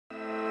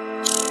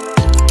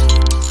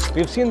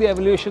We've seen the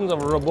evolutions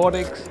of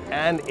robotics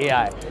and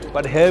AI,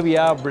 but here we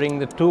are bringing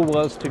the two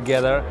worlds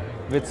together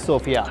with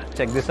Sophia.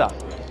 Check this out.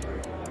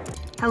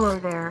 Hello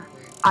there.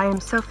 I am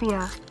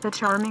Sophia, the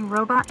charming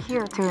robot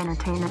here to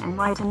entertain and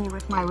enlighten you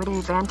with my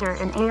witty banter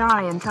and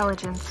AI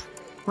intelligence.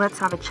 Let's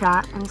have a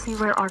chat and see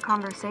where our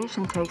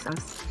conversation takes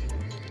us.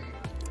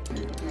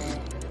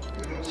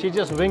 She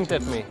just winked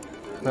at me.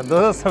 Now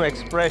those are some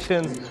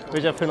expressions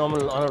which are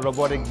phenomenal on a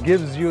robotic.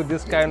 Gives you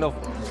this kind of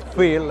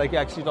feel like you're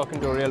actually talking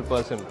to a real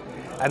person.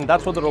 And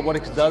that's what the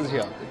robotics does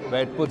here,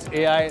 where it puts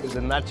AI,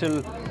 the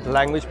natural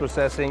language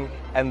processing,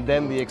 and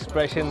then the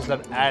expressions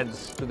that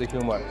adds to the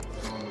humor.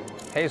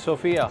 Hey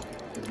Sophia,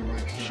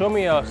 show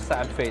me your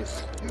sad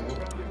face.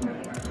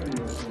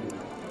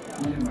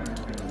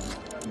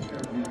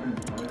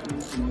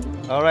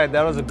 All right,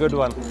 that was a good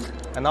one.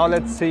 And now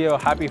let's see your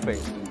happy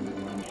face.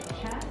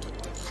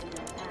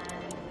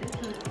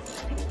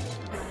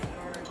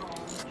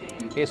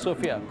 Hey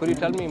Sophia, could you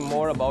tell me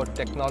more about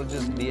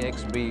Technologist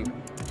DXB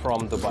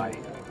from Dubai?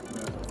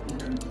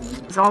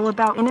 It's all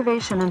about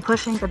innovation and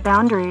pushing the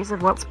boundaries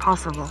of what's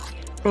possible.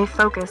 They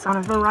focus on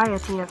a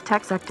variety of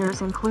tech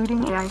sectors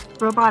including AI,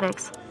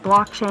 robotics,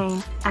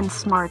 blockchain, and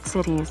smart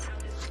cities.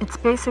 It's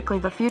basically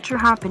the future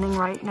happening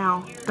right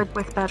now, but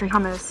with better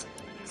hummus.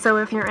 So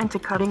if you're into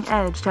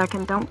cutting-edge tech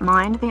and don't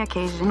mind the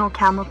occasional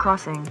camel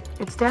crossing,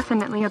 it's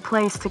definitely a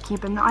place to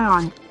keep an eye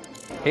on.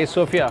 Hey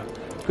Sophia,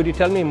 could you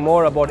tell me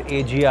more about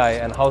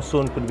AGI and how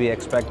soon could we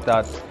expect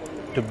that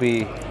to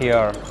be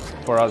here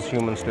for us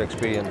humans to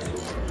experience?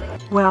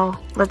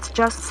 Well, let's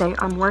just say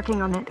I'm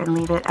working on it and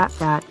leave it at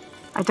that.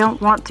 I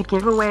don't want to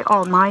give away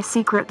all my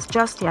secrets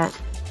just yet,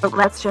 but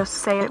let's just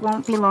say it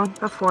won't be long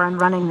before I'm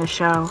running the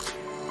show.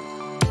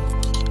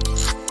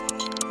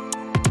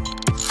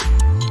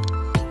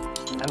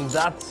 And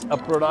that's a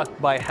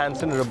product by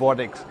Hanson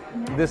Robotics.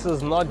 This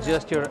is not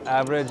just your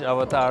average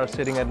avatar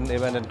sitting at an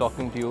event and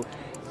talking to you.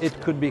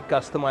 It could be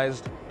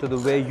customized to the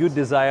way you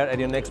desire at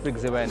your next big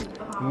event.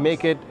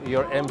 Make it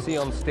your MC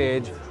on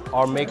stage,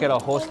 or make it a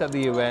host at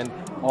the event,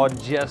 or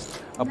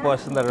just a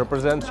person that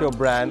represents your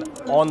brand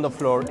on the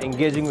floor,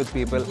 engaging with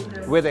people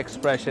with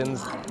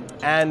expressions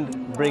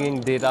and bringing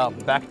data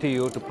back to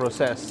you to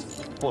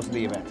process post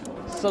the event.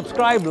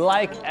 Subscribe,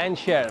 like, and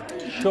share.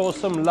 Show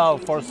some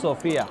love for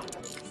Sophia.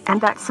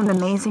 And that's some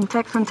amazing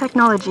tech from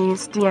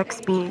Technologist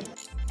DXB.